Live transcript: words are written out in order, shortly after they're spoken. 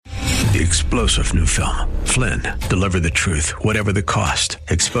The explosive new film, Flynn, deliver the truth, whatever the cost,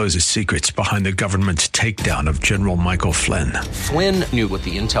 exposes secrets behind the government's takedown of General Michael Flynn. Flynn knew what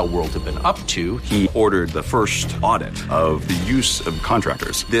the intel world had been up to. He ordered the first audit of the use of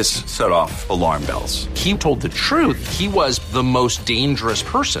contractors. This set off alarm bells. He told the truth. He was the most dangerous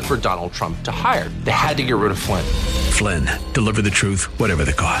person for Donald Trump to hire. They had to get rid of Flynn. Flynn, deliver the truth, whatever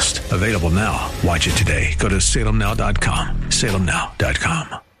the cost. Available now. Watch it today. Go to salemnow.com.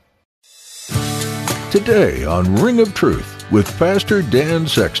 salemnow.com. Today on Ring of Truth with Pastor Dan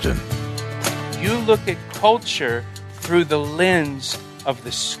Sexton. You look at culture through the lens of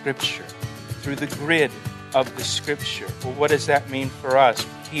the Scripture, through the grid of the Scripture. Well, what does that mean for us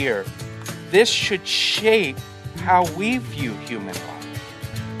here? This should shape how we view human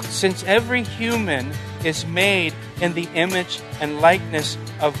life. Since every human is made in the image and likeness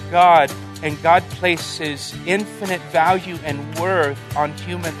of God, and God places infinite value and worth on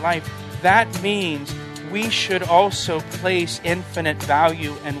human life, that means we should also place infinite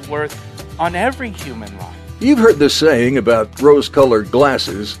value and worth on every human life. You've heard the saying about rose-colored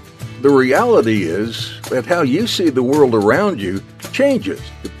glasses. The reality is that how you see the world around you changes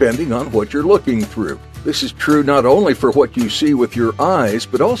depending on what you're looking through. This is true not only for what you see with your eyes,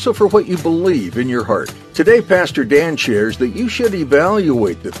 but also for what you believe in your heart. Today, Pastor Dan shares that you should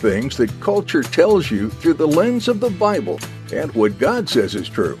evaluate the things that culture tells you through the lens of the Bible and what God says is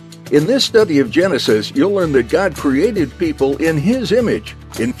true. In this study of Genesis, you'll learn that God created people in His image,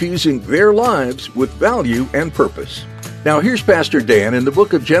 infusing their lives with value and purpose. Now here's Pastor Dan in the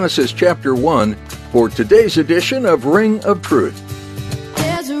book of Genesis chapter 1 for today's edition of Ring of Truth.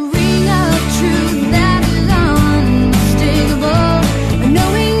 There's a ring of truth that is unmistakable,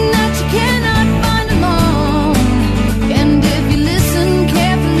 knowing that you cannot find alone. And if you listen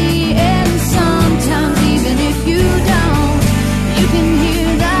carefully, and sometimes even if you don't, you can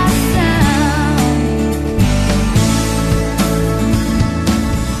hear that sound.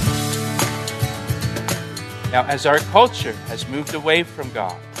 Now, as our culture has moved away from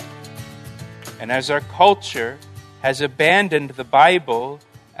God, and as our culture has abandoned the Bible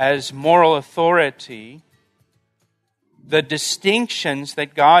as moral authority, the distinctions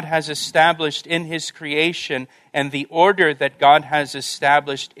that God has established in His creation and the order that God has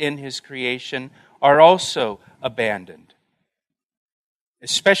established in His creation are also abandoned,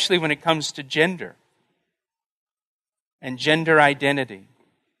 especially when it comes to gender and gender identity.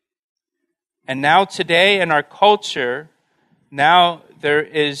 And now today in our culture, now there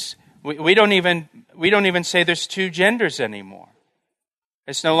is, we don't even say there's two genders anymore.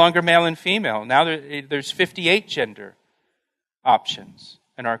 It's no longer male and female. Now there's 58 gender options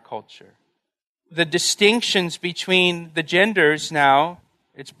in our culture. The distinctions between the genders now,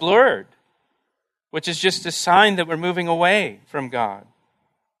 it's blurred, which is just a sign that we're moving away from God.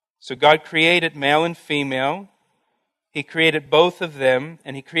 So God created male and female. He created both of them,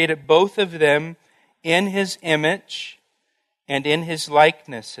 and He created both of them in His image and in His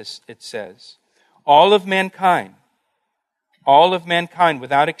likeness, it says. All of mankind,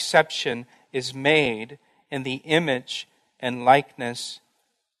 without exception, is made in the image and likeness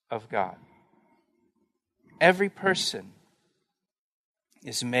of God. Every person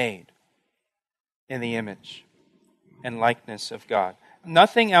is made in the image and likeness of God.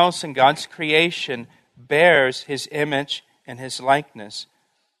 Nothing else in God's creation bears His image and His likeness.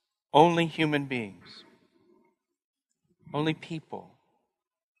 Only human beings. Only people.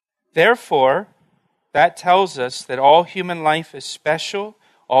 Therefore, that tells us that all human life is special,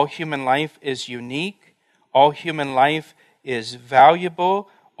 all human life is unique, all human life is valuable,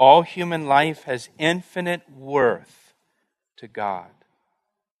 all human life has infinite worth to God.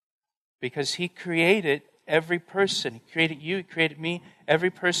 Because He created every person. He created you, He created me,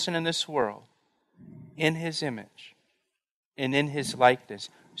 every person in this world in His image and in His likeness.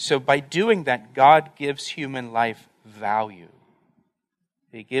 So by doing that, God gives human life value.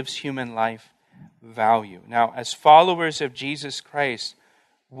 He gives human life value. Now, as followers of Jesus Christ,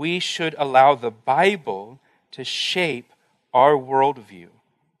 we should allow the Bible to shape our worldview.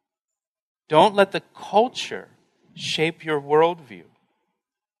 Don't let the culture shape your worldview.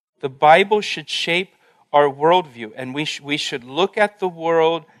 The Bible should shape our worldview, and we should look at the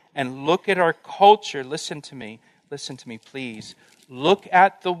world and look at our culture. Listen to me, please. Look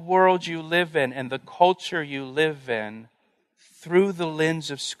at the world you live in and the culture you live in through the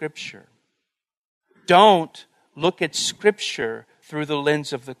lens of Scripture. Don't look at Scripture through the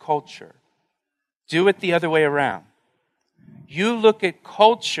lens of the culture. Do it the other way around. You look at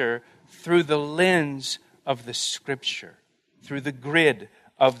culture through the lens of the Scripture, through the grid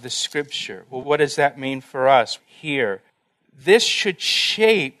of the Scripture. Well, what does that mean for us here? This should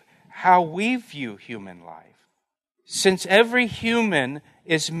shape how we view human life. Since every human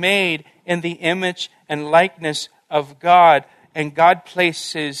is made in the image and likeness of God, and God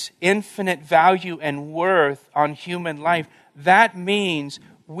places infinite value and worth on human life, that means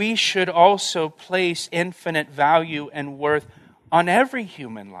we should also place infinite value and worth on every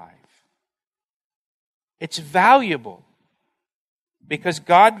human life. It's valuable because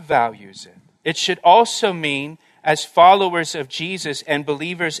God values it. It should also mean, as followers of Jesus and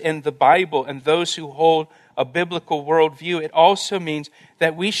believers in the Bible and those who hold a biblical worldview, it also means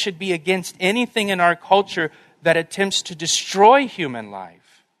that we should be against anything in our culture that attempts to destroy human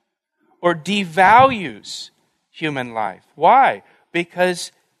life or devalues human life. Why?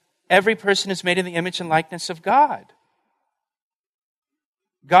 Because every person is made in the image and likeness of God.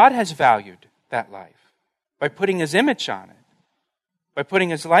 God has valued that life by putting His image on it, by putting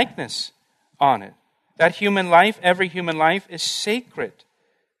His likeness on it. That human life, every human life, is sacred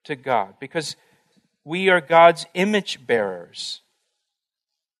to God because we are God's image bearers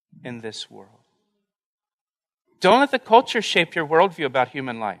in this world. Don't let the culture shape your worldview about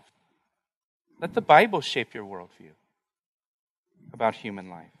human life. Let the Bible shape your worldview about human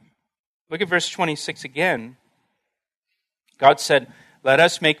life. Look at verse 26 again. God said, "Let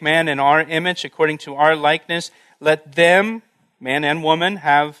us make man in our image, according to our likeness. Let them," man and woman,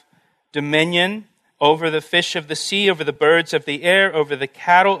 "have dominion over the fish of the sea, over the birds of the air, over the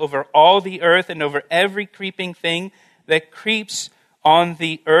cattle, over all the earth, and over every creeping thing that creeps on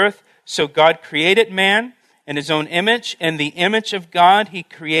the earth." So God created man in His own image. In the image of God, He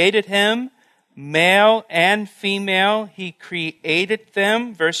created him. Male and female, He created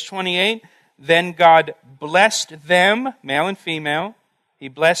them. Verse 28, then God blessed them, male and female. He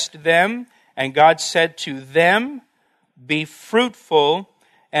blessed them, and God said to them, "Be fruitful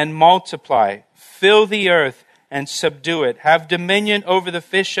and multiply. Fill the earth and subdue it. Have dominion over the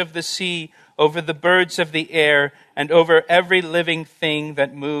fish of the sea, over the birds of the air, and over every living thing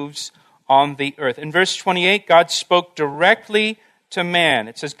that moves on the earth." In verse 28, God spoke directly to man.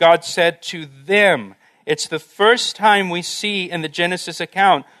 It says God said to them. It's the first time we see in the Genesis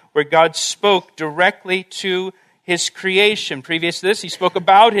account where God spoke directly to His creation. Previous to this, He spoke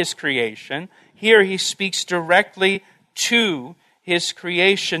about His creation. Here He speaks directly to His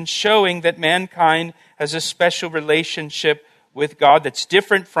creation, showing that mankind has a special relationship with God that's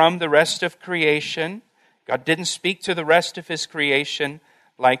different from the rest of creation. God didn't speak to the rest of His creation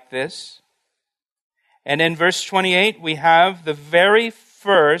like this. And in verse 28, we have the very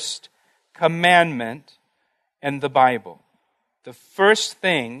first commandment in the Bible. The first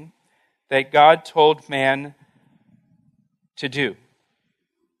thing that God told man to do.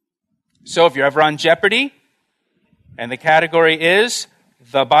 So if you're ever on Jeopardy, and the category is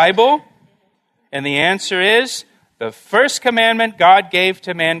the Bible, and the answer is the first commandment God gave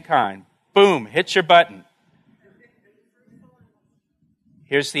to mankind. Boom, hit your button.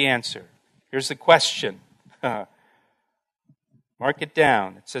 Here's the answer. Here's the question. Mark it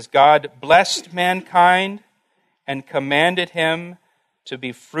down. It says, God blessed mankind and commanded him to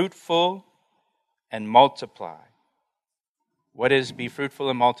be fruitful and multiply. What is be fruitful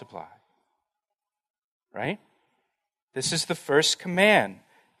and multiply? Right? This is the first command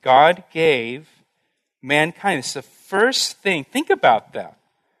God gave mankind. This is the first thing. Think about that.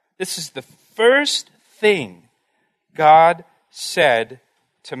 This is the first thing God said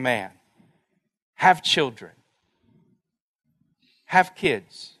to man. Have children. Have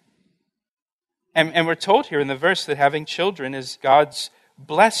kids. And we're told here in the verse that having children is God's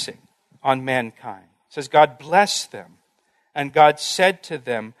blessing on mankind. It says God blessed them. And God said to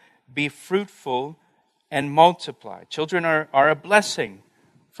them, be fruitful and multiply. Children are a blessing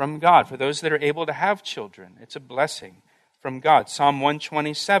from God. For those that are able to have children, it's a blessing from God. Psalm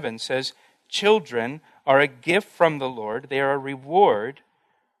 127 says, children are a gift from the Lord. They are a reward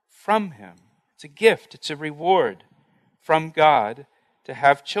from Him. It's a gift. It's a reward from God to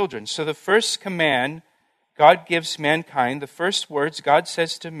have children. So the first command God gives mankind, the first words God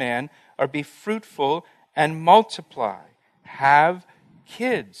says to man are be fruitful and multiply. Have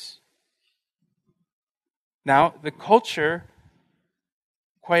kids. Now, the culture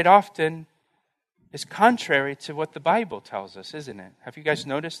quite often is contrary to what the Bible tells us, isn't it? Have you guys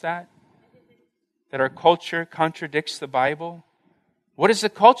noticed that? That our culture contradicts the Bible? What does the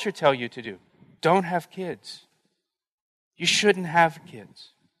culture tell you to do? Don't have kids. You shouldn't have kids.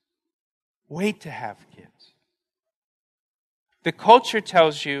 Wait to have kids. The culture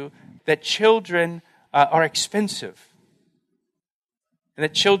tells you that children are expensive, and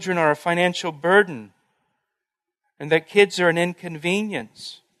that children are a financial burden, and that kids are an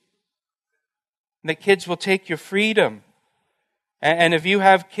inconvenience, and that kids will take your freedom, And if you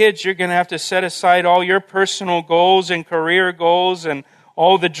have kids, you're going to have to set aside all your personal goals and career goals and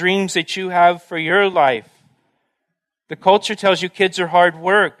all the dreams that you have for your life. The culture tells you kids are hard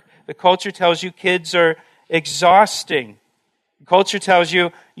work. The culture tells you kids are exhausting. The culture tells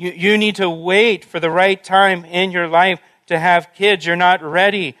you you need to wait for the right time in your life to have kids. You're not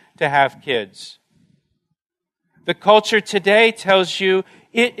ready to have kids. The culture today tells you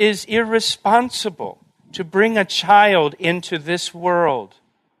it is irresponsible to bring a child into this world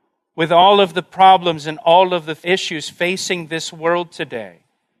with all of the problems and all of the issues facing this world today,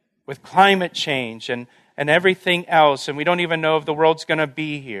 with climate change and everything else, and we don't even know if the world's going to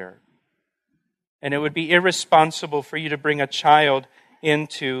be here. And it would be irresponsible for you to bring a child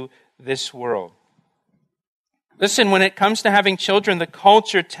into this world. Listen, when it comes to having children, the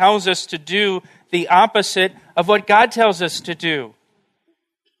culture tells us to do the opposite of what God tells us to do.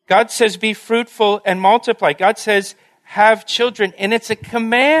 God says, be fruitful and multiply. God says, have children, and it's a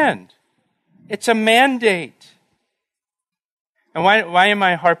command. It's a mandate. And why am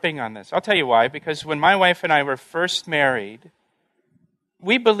I harping on this? I'll tell you why. Because when my wife and I were first married,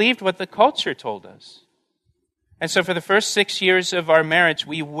 we believed what the culture told us. And so for the first 6 years of our marriage,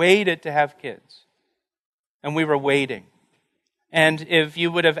 we waited to have kids. And we were waiting. And if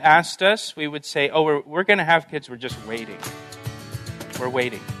you would have asked us, we would say, oh, we're going to have kids, we're just waiting. We're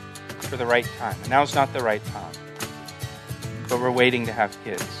waiting for the right time. And now's not the right time. But we're waiting to have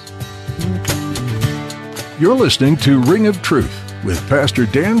kids. You're listening to Ring of Truth with Pastor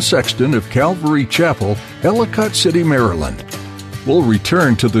Dan Sexton of Calvary Chapel, Ellicott City, Maryland. We'll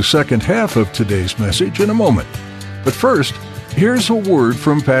return to the second half of today's message in a moment. But first, here's a word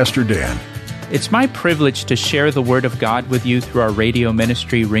from Pastor Dan. It's my privilege to share the Word of God with you through our radio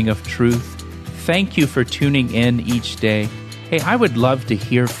ministry, Ring of Truth. Thank you for tuning in each day. Hey, I would love to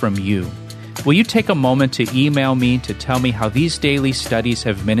hear from you. Will you take a moment to email me to tell me how these daily studies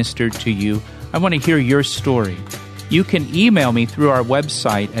have ministered to you? I want to hear your story. You can email me through our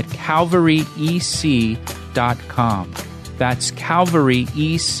website at calvaryec.com. That's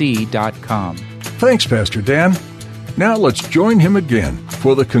calvaryec.com. Thanks, Pastor Dan. Now let's join him again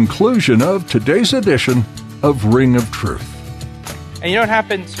for the conclusion of today's edition of Ring of Truth. And you know what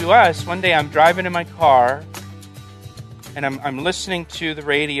happened to us? One day I'm driving in my car, and I'm listening to the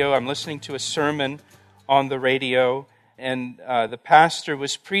radio. I'm listening to a sermon on the radio, and the pastor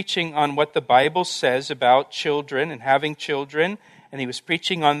was preaching on what the Bible says about children and having children, and he was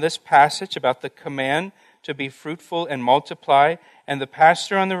preaching on this passage about the command to be fruitful and multiply. And the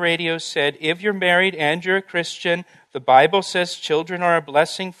pastor on the radio said, if you're married and you're a Christian, the Bible says children are a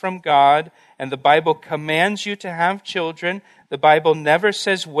blessing from God, and the Bible commands you to have children. The Bible never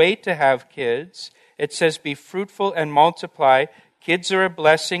says wait to have kids. It says be fruitful and multiply. Kids are a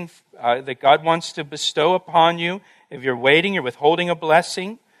blessing that God wants to bestow upon you. If you're waiting, you're withholding a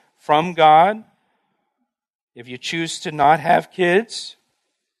blessing from God. If you choose to not have kids,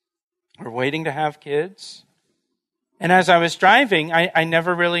 or waiting to have kids. And as I was driving, I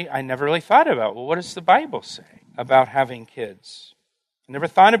never really thought about, well, what does the Bible say about having kids? I never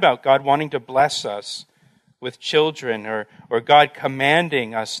thought about God wanting to bless us with children, or God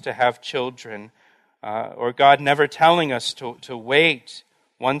commanding us to have children, or God never telling us to wait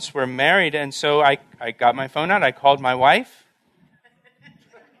once we're married. And so I got my phone out, I called my wife,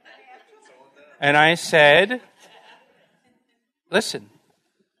 and I said, listen,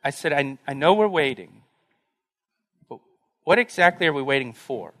 I said, I know we're waiting, but what exactly are we waiting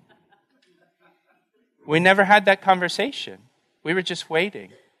for? We never had that conversation. We were just waiting.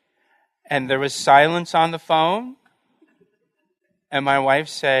 And there was silence on the phone, and my wife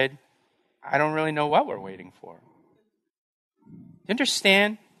said, I don't really know what we're waiting for. You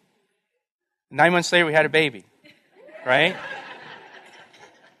understand? 9 months later, we had a baby, right?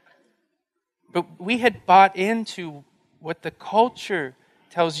 But we had bought into what the culture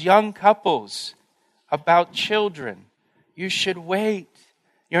tells young couples about children. You should wait.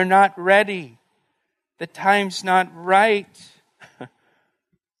 You're not ready. The time's not right.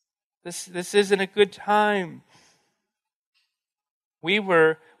 This isn't a good time. We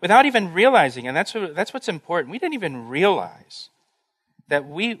were, without even realizing, and that's what's important, we didn't even realize that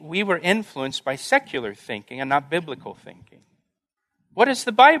we were influenced by secular thinking and not biblical thinking. What does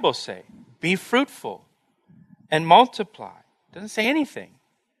the Bible say? Be fruitful and multiply. It doesn't say anything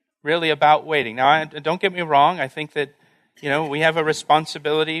really about waiting. Now, don't get me wrong. I think that, we have a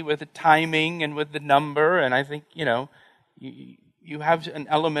responsibility with the timing and with the number, and I think, you have an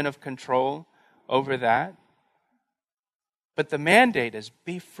element of control over that. But the mandate is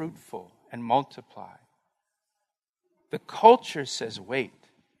be fruitful and multiply. The culture says wait.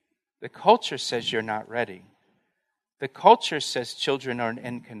 The culture says you're not ready. The culture says children are an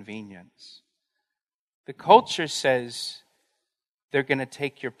inconvenience. The culture says they're going to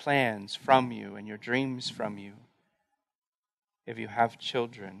take your plans from you and your dreams from you if you have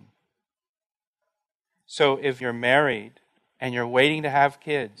children. So if you're married and you're waiting to have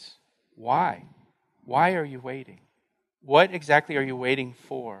kids, why? Why are you waiting? What exactly are you waiting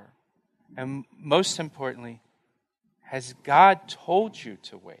for? And most importantly, has God told you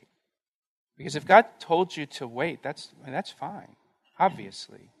to wait? Because if God told you to wait, that's fine,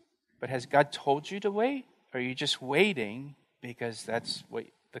 obviously. But has God told you to wait? Or are you just waiting because that's what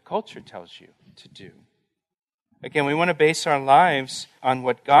the culture tells you to do? Again, we want to base our lives on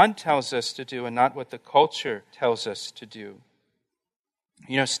what God tells us to do and not what the culture tells us to do.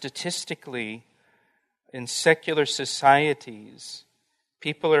 You know, statistically, in secular societies,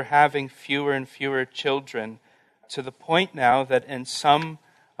 people are having fewer and fewer children to the point now that in some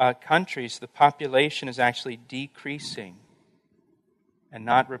countries, the population is actually decreasing and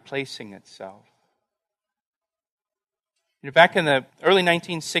not replacing itself. You know, back in the early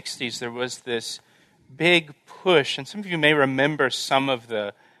 1960s, there was this big push, and some of you may remember some of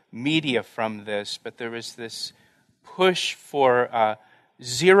the media from this, but there was this push for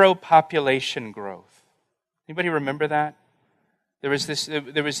zero population growth. Anybody remember that? There was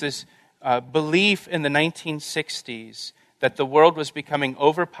this belief in the 1960s that the world was becoming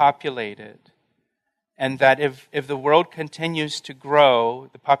overpopulated, and that if the world continues to grow,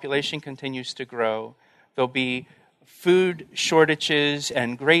 the population continues to grow, there'll be food shortages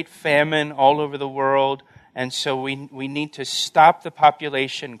and great famine all over the world, and so we need to stop the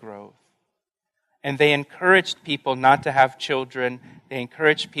population growth. And they encouraged people not to have children. They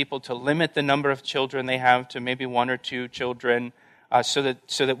encouraged people to limit the number of children they have to maybe 1 or 2 children, so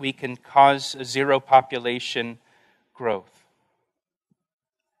that we can cause a zero population growth.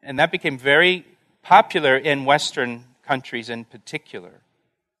 And that became very popular in Western countries in particular.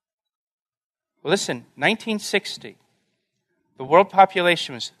 Well, listen, 1960, the world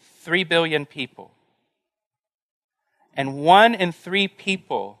population was 3 billion people. And 1 in 3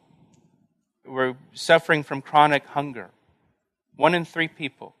 people were suffering from chronic hunger. 1 in 3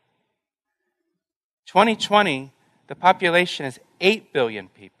 people. 2020, the population is 8 billion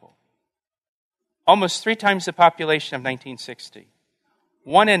people. Almost 3 times the population of 1960.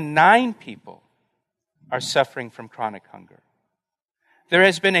 1 in 9 people are suffering from chronic hunger. There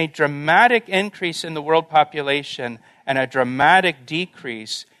has been a dramatic increase in the world population and a dramatic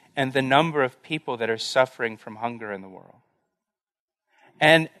decrease in the number of people that are suffering from hunger in the world.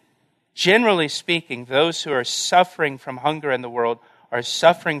 And generally speaking, those who are suffering from hunger in the world are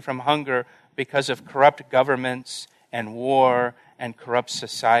suffering from hunger because of corrupt governments and war and corrupt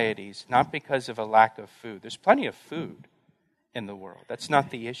societies, not because of a lack of food. There's plenty of food in the world. That's not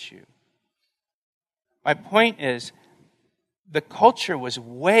the issue. My point is, the culture was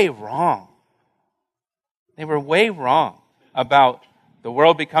way wrong. They were way wrong about the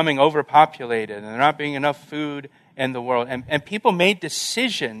world becoming overpopulated and there not being enough food in the world. And people made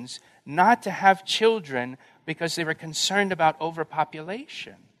decisions not to have children because they were concerned about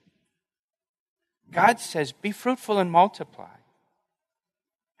overpopulation. God says, be fruitful and multiply.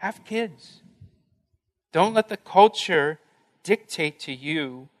 Have kids. Don't let the culture dictate to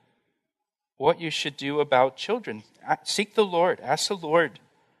you what you should do about children. Seek the Lord. Ask the Lord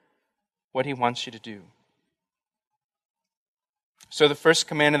what He wants you to do. So the first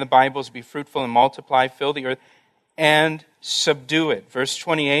command in the Bible is be fruitful and multiply, fill the earth, and subdue it. Verse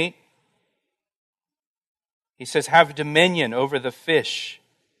 28, He says, have dominion over the fish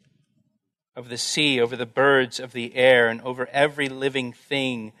of the sea, over the birds of the air, and over every living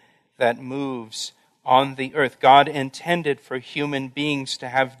thing that moves on the earth. God intended for human beings to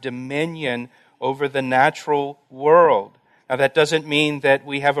have dominion over the natural world. Now, that doesn't mean that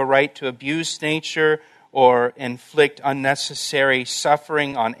we have a right to abuse nature or inflict unnecessary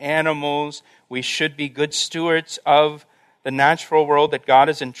suffering on animals. We should be good stewards of the natural world that God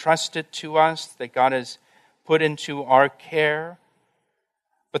has entrusted to us, that God has put into our care.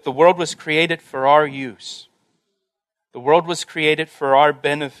 But the world was created for our use. The world was created for our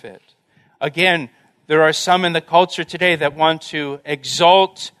benefit. Again, there are some in the culture today that want to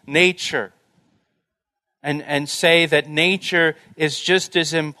exalt nature and say that nature is just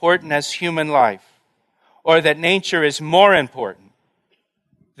as important as human life, or that nature is more important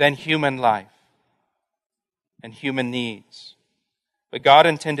than human life and human needs. But God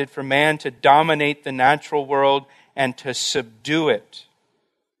intended for man to dominate the natural world and to subdue it.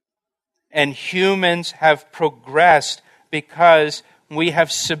 And humans have progressed because we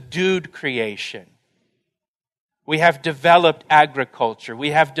have subdued creation. We have developed agriculture.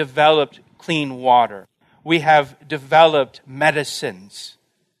 We have developed clean water. We have developed medicines.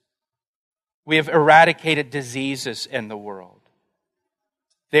 We have eradicated diseases in the world.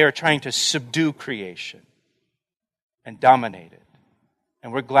 They are trying to subdue creation and dominate it.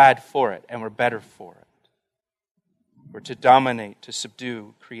 And we're glad for it, and we're better for it. We're to dominate, to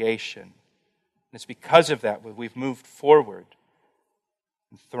subdue creation. And it's because of that we've moved forward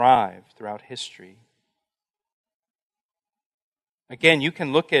and thrived throughout history. Again, you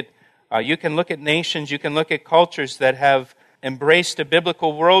can look at nations, you can look at cultures that have embraced a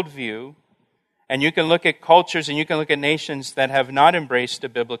biblical worldview, and you can look at cultures and you can look at nations that have not embraced a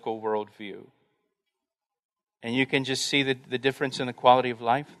biblical worldview. And you can just see the difference in the quality of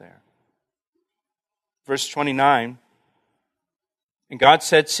life there. Verse 29, and God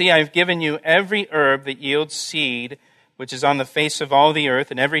said, "See, I have given you every herb that yields seed, which is on the face of all the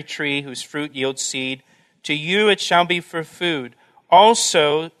earth, and every tree whose fruit yields seed. To you it shall be for food.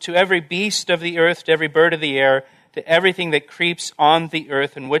 Also to every beast of the earth, to every bird of the air, to everything that creeps on the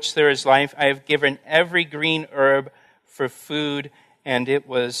earth in which there is life, I have given every green herb for food," and it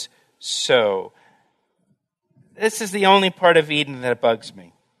was so. This is the only part of Eden that bugs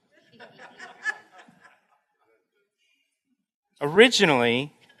me.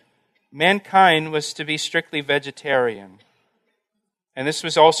 Originally, mankind was to be strictly vegetarian. And this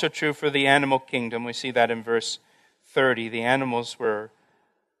was also true for the animal kingdom. We see that in verse 30. The animals were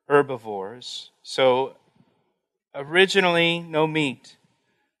herbivores. So, originally, no meat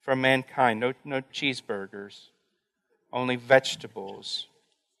for mankind, no cheeseburgers, only vegetables.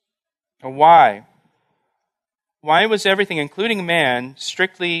 And why? Why was everything, including man,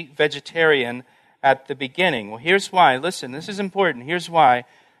 strictly vegetarian at the beginning? Well, here's why. Listen, this is important. Here's why.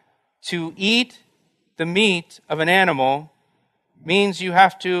 To eat the meat of an animal means you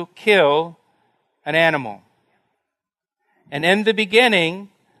have to kill an animal. And in the beginning,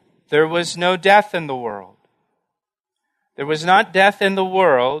 there was no death in the world. There was not death in the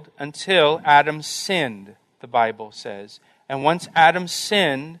world until Adam sinned, the Bible says. And once Adam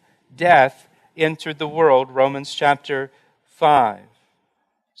sinned, death entered the world, Romans chapter 5.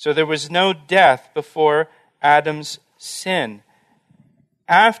 So there was no death before Adam's sin.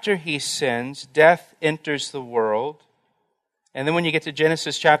 After he sins, death enters the world. And then when you get to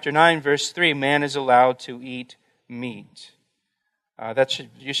Genesis chapter 9, verse 3, man is allowed to eat meat.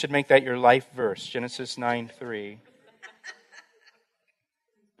 You should make that your life verse, Genesis 9:3.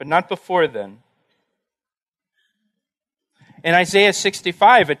 But not before then. In Isaiah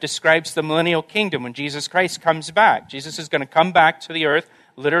 65, it describes the millennial kingdom when Jesus Christ comes back. Jesus is going to come back to the earth,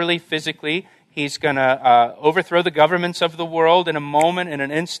 literally, physically. He's going to overthrow the governments of the world in a moment, in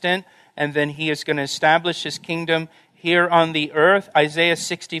an instant, and then he is going to establish his kingdom here on the earth. Isaiah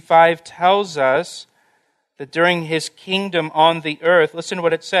 65 tells us that during his kingdom on the earth, listen to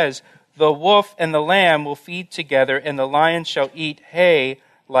what it says, "The wolf and the lamb will feed together, and the lion shall eat hay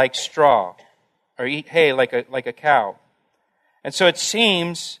like straw," or eat hay like a cow. And so it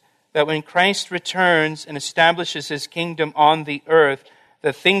seems that when Christ returns and establishes his kingdom on the earth,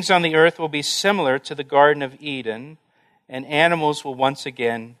 the things on the earth will be similar to the Garden of Eden, and animals will once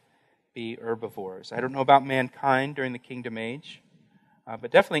again be herbivores. I don't know about mankind during the kingdom age,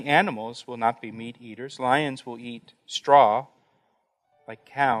 but definitely animals will not be meat eaters. Lions will eat straw like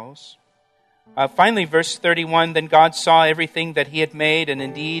cows. Finally, verse 31, "Then God saw everything that he had made, and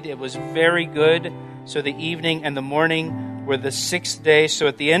indeed it was very good. So the evening and the morning were the sixth day." So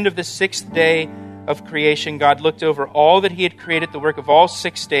at the end of the sixth day of creation, God looked over all that he had created, the work of all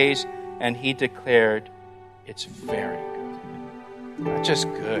 6 days, and he declared, "It's very good." Not just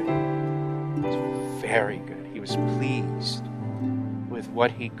good, it's very good. He was pleased with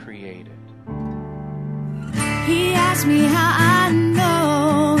what he created. He asked me how I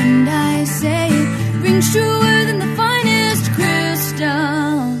know, and I say it rings truer than the finest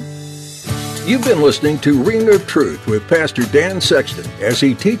crystal. You've been listening to Ring of Truth with Pastor Dan Sexton as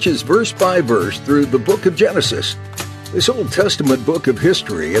he teaches verse by verse through the book of Genesis. This Old Testament book of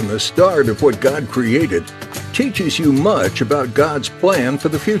history and the start of what God created teaches you much about God's plan for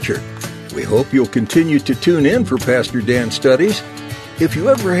the future. We hope you'll continue to tune in for Pastor Dan's studies. If you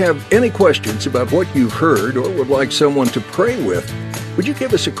ever have any questions about what you've heard or would like someone to pray with, would you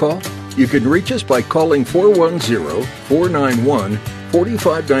give us a call? You can reach us by calling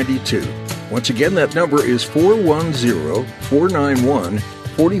 410-491-4592. Once again, that number is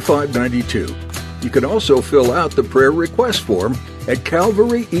 410-491-4592. You can also fill out the prayer request form at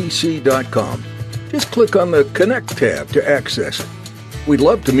calvaryec.com. Just click on the Connect tab to access it. We'd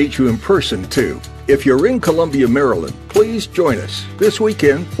love to meet you in person, too. If you're in Columbia, Maryland, please join us this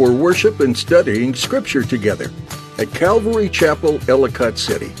weekend for worship and studying Scripture together at Calvary Chapel, Ellicott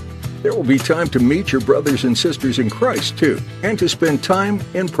City. There will be time to meet your brothers and sisters in Christ, too, and to spend time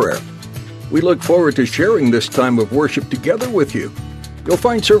in prayer. We look forward to sharing this time of worship together with you. You'll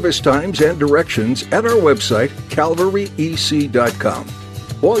find service times and directions at our website, calvaryec.com.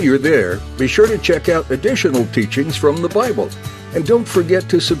 While you're there, be sure to check out additional teachings from the Bible. And don't forget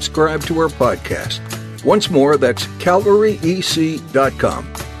to subscribe to our podcast. Once more, that's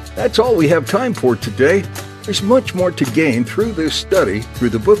calvaryec.com. That's all we have time for today. There's much more to gain through this study through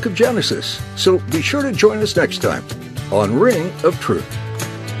the book of Genesis. So be sure to join us next time on Ring of Truth.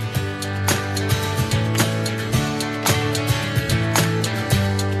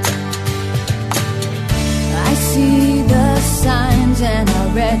 I see the signs and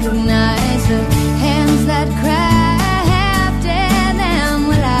I recognize the hands that crafted them.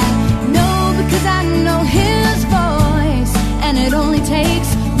 Well, I know because I know His voice, and it only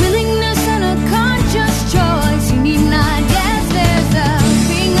takes willingness and a conscious choice. You need not guess, there's a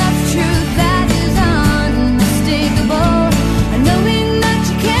ring of truth that is unmistakable, knowing that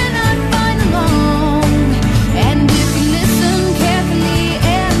you cannot find alone. And if you listen carefully,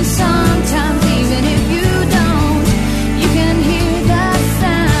 and sometimes even if you don't, you can hear the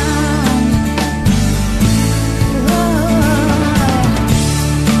sound.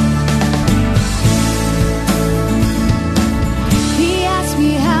 He asked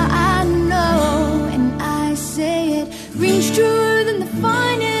me how I know, and I say it rings truer than the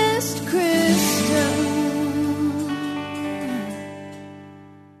finest crystal.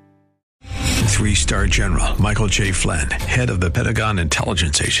 3-star General Michael J. Flynn, head of the Pentagon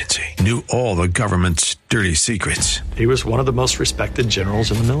Intelligence Agency, knew all the government's dirty secrets. He was one of the most respected generals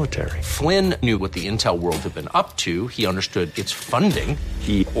in the military. Flynn knew what the intel world had been up to. He understood its funding.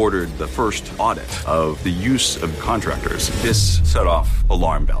 He ordered the first audit of the use of contractors. This set off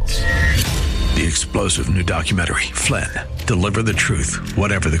alarm bells. The explosive new documentary, Flynn, Deliver the Truth,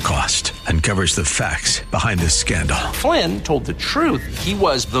 Whatever the Cost, uncovers the facts behind this scandal. Flynn told the truth. He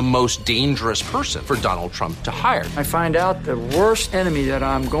was the most dangerous person for Donald Trump to hire. I find out the worst enemy that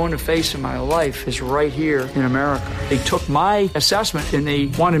I'm going to face in my life is right here in America. They took my assessment and they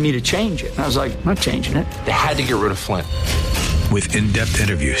wanted me to change it. And I was like, I'm not changing it. They had to get rid of Flynn. With in-depth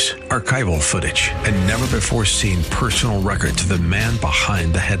interviews, archival footage, and never-before-seen personal records of the man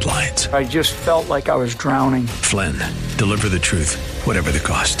behind the headlines. I just felt like I was drowning. Flynn, Deliver the Truth, Whatever the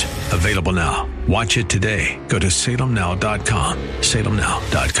Cost. Available now. Watch it today. Go to salemnow.com.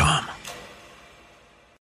 salemnow.com.